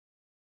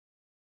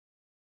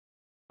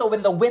So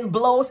when the wind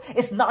blows,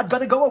 it's not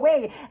gonna go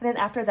away. And then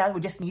after that,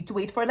 we just need to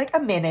wait for like a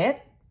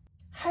minute.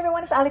 Hi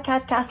everyone, it's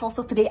Alicat Castle.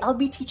 So today I'll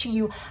be teaching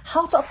you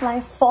how to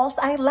apply false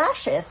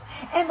eyelashes.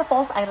 And the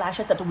false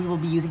eyelashes that we will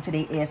be using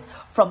today is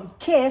from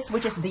Kiss,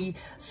 which is the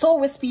So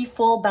Wispy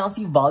Full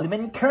Bouncy Volume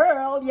and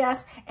Curl.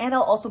 Yes, and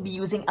I'll also be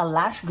using a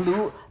lash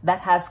glue that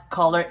has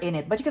color in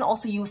it. But you can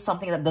also use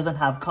something that doesn't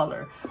have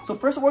color. So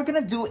first what we're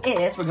gonna do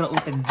is we're gonna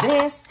open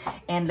this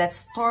and let's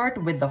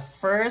start with the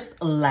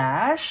first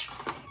lash.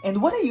 And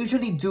what I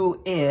usually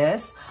do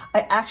is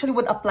I actually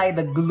would apply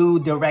the glue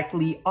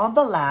directly on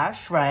the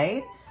lash,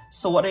 right?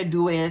 So what I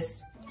do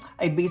is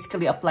I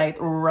basically apply it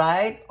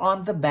right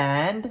on the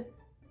band.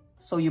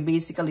 So you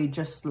basically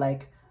just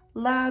like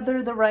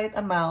lather the right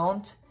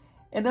amount.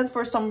 And then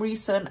for some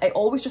reason, I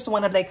always just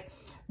want to like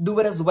do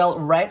it as well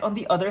right on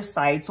the other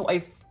side. So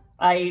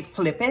I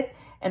flip it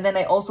and then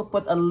I also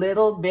put a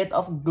little bit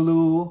of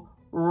glue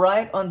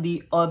right on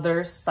the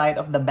other side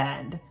of the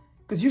band.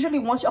 Because usually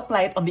once you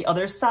apply it on the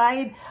other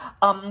side,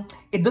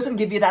 it doesn't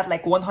give you that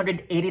like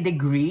 180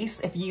 degrees,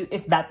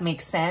 if that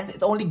makes sense.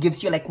 It only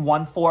gives you like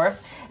 1/4.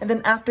 And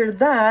then after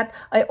that,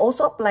 I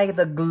also apply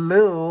the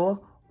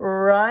glue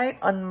right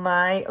on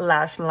my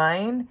lash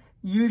line,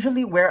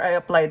 usually where I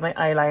applied my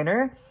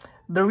eyeliner.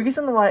 The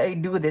reason why I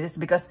do this is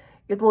because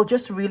it will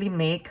just really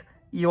make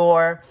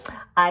your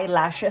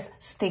eyelashes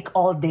stick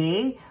all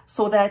day,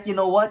 so that you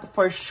know what,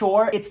 for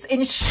sure it's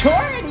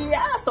insured.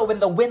 Yeah, so when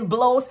the wind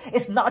blows,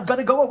 it's not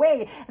gonna go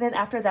away. And then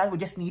after that, we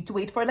just need to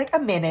wait for like a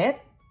minute.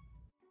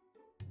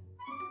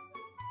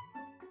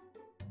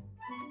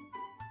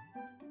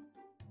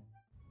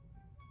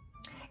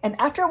 And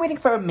after waiting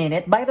for a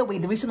minute, by the way,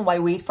 the reason why I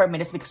wait for a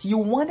minute is because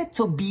you want it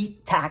to be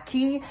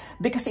tacky.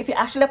 Because if you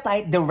actually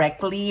apply it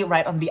directly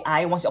right on the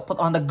eye, once you put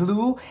on the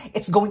glue,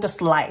 it's going to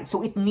slide.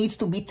 So it needs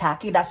to be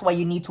tacky. That's why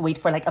you need to wait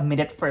for like a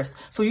minute first.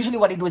 So usually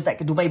what I do is like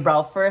I do my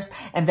brow first.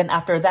 And then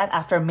after that,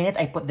 after a minute,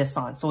 I put this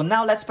on. So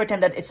now let's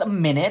pretend that it's a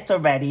minute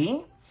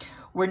already.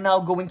 We're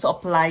now going to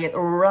apply it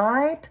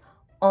right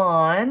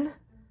on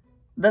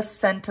the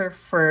center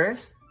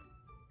first.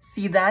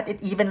 See that?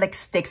 It even like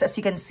sticks, as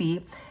you can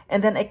see.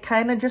 And then I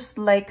kind of just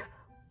like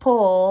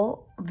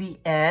pull the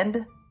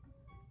end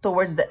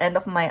towards the end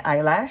of my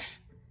eyelash.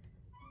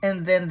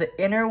 And then the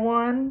inner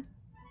one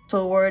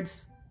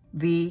towards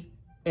the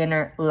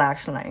inner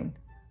lash line.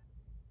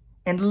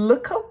 And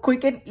look how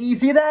quick and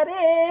easy that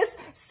is.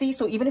 See,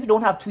 so even if you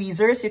don't have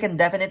tweezers, you can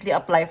definitely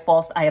apply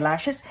false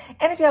eyelashes.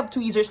 And if you have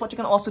tweezers, what you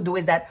can also do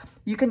is that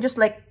you can just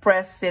like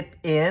press it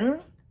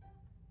in,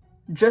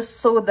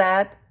 just so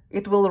that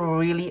it will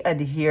really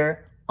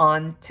adhere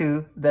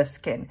onto the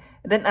skin.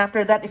 And then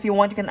after that, if you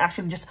want, you can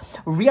actually just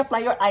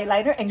reapply your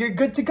eyeliner and you're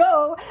good to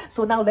go.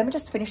 So now let me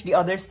just finish the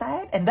other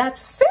side and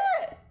that's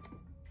it.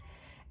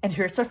 And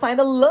here's our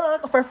final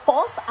look of our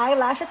false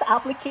eyelashes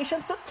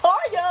application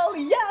tutorial.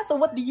 Yeah, so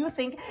what do you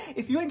think?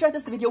 If you enjoyed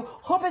this video,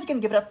 hope that you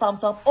can give it a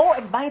thumbs up. Oh,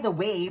 and by the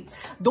way,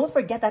 don't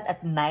forget that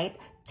at night,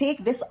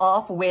 take this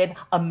off with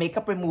a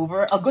makeup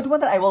remover. A good one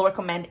that I will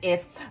recommend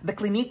is the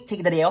Clinique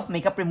Take the Day Off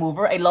Makeup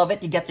Remover. I love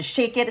it. You get to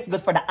shake it. It's good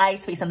for the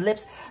eyes, face, and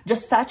lips.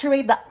 Just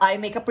saturate the eye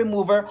makeup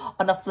remover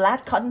on a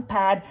flat cotton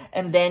pad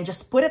and then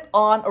just put it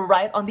on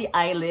right on the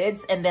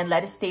eyelids and then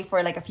let it stay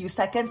for like a few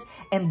seconds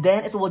and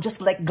then it will just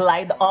like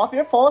glide off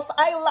your false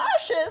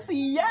eyelashes.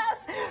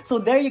 Yes! So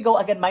there you go.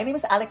 Again, my name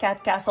is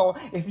Alicat Castle.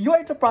 If you are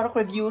into product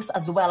reviews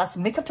as well as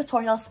makeup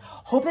tutorials,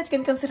 hope that you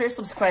can consider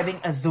subscribing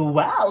as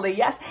well.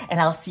 Yes! And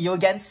I'll see you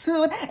again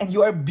soon, and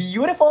you are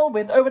beautiful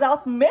with or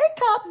without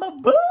makeup.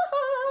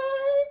 Mabuhay!